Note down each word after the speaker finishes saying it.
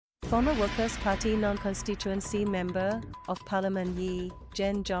Former Workers' Party non-constituency member of Parliament Yee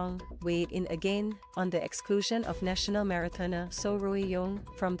Jenn Jong weighed in again on the exclusion of national marathoner Soh Rui Yong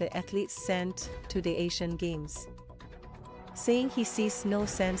from the athletes sent to the Asian Games, saying he sees no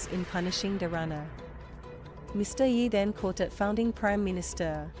sense in punishing the runner. Mr. Yee then quoted founding Prime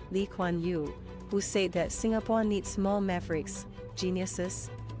Minister Lee Kuan Yew, who said that Singapore needs more mavericks, geniuses,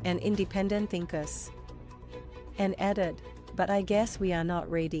 and independent thinkers, and added, "But I guess we are not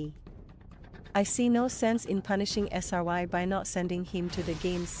ready. I see no sense in punishing SRY by not sending him to the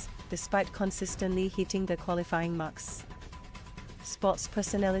games, despite consistently hitting the qualifying marks. Sports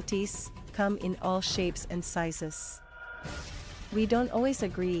personalities come in all shapes and sizes. We don't always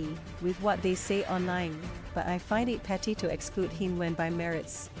agree with what they say online, but I find it petty to exclude him when by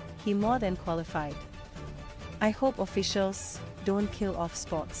merits, he more than qualified. I hope officials don't kill off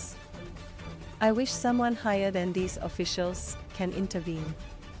sports. I wish someone higher than these officials can intervene.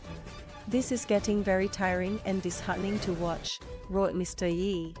 This is getting very tiring and disheartening to watch," wrote Mr.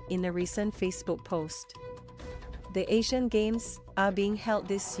 Yee in a recent Facebook post. The Asian Games are being held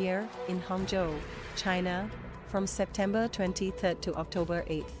this year in Hangzhou, China, from September 23rd to October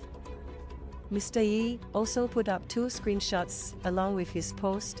 8th. Mr. Yee also put up 2 screenshots along with his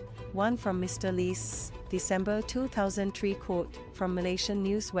post, one from Mr. Lee's December 2003 quote from Malaysian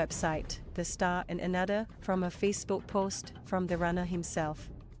news website The Star and another from a Facebook post from the runner himself.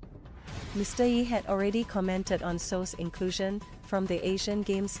 Mr. Yee had already commented on Soh's inclusion from the Asian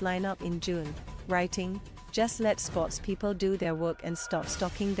Games lineup in June, writing, "Just let sports people do their work and stop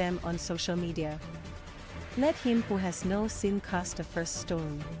stalking them on social media. Let him who has no sin cast the first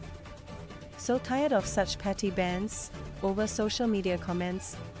stone." So tired of such petty bans over social media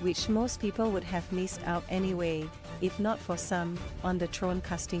comments, which most people would have missed out anyway, if not for some on the throne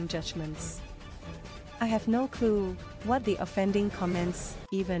casting judgments. I have no clue what the offending comments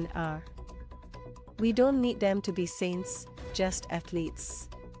even are. We don't need them to be saints, just athletes.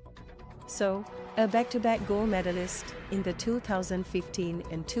 So, a back-to-back gold medalist in the 2015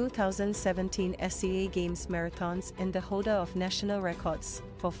 and 2017 SEA Games marathons and the holder of national records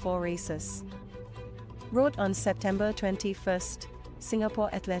for 4 races, wrote on September 21st, "Singapore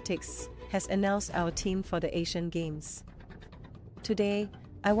Athletics has announced our team for the Asian Games. Today,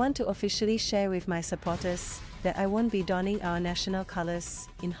 I want to officially share with my supporters that I won't be donning our national colors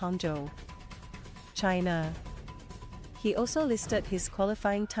in Hangzhou, China." He also listed his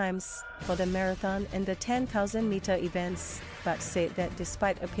qualifying times for the marathon and the 10,000-meter events, but said that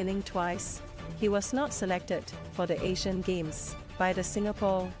despite appealing twice, he was not selected for the Asian Games by the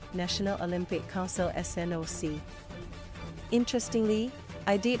Singapore National Olympic Council (SNOC). Interestingly,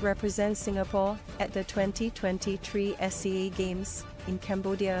 I did represent Singapore at the 2023 SEA Games in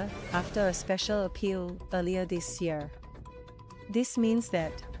Cambodia after a special appeal earlier this year. This means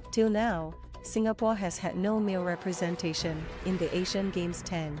that, till now, Singapore has had no male representation in the Asian Games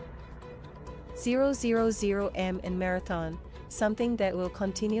 10,000 and marathon, something that will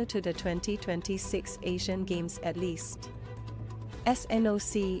continue to the 2026 Asian Games at least.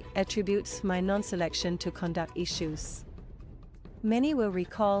 SNOC attributes my non-selection to conduct issues. Many will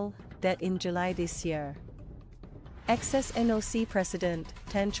recall that in July this year, ex-SNOC President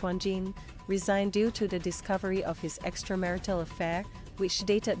Tan Chuan Jin resigned due to the discovery of his extramarital affair, which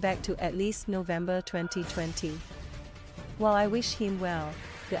dated back to at least November 2020. While I wish him well,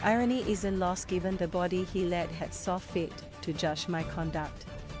 the irony isn't lost given the body he led had saw fit to judge my conduct.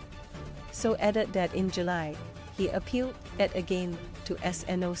 So added that in July, he appealed it again to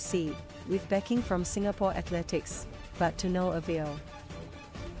SNOC, with backing from Singapore Athletics, but to no avail.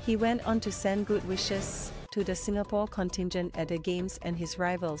 He went on to send good wishes to the Singapore contingent at the Games and his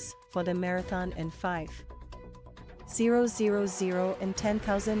rivals for the marathon and 5,000 and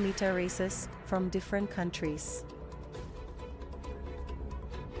 10,000 meter races from different countries.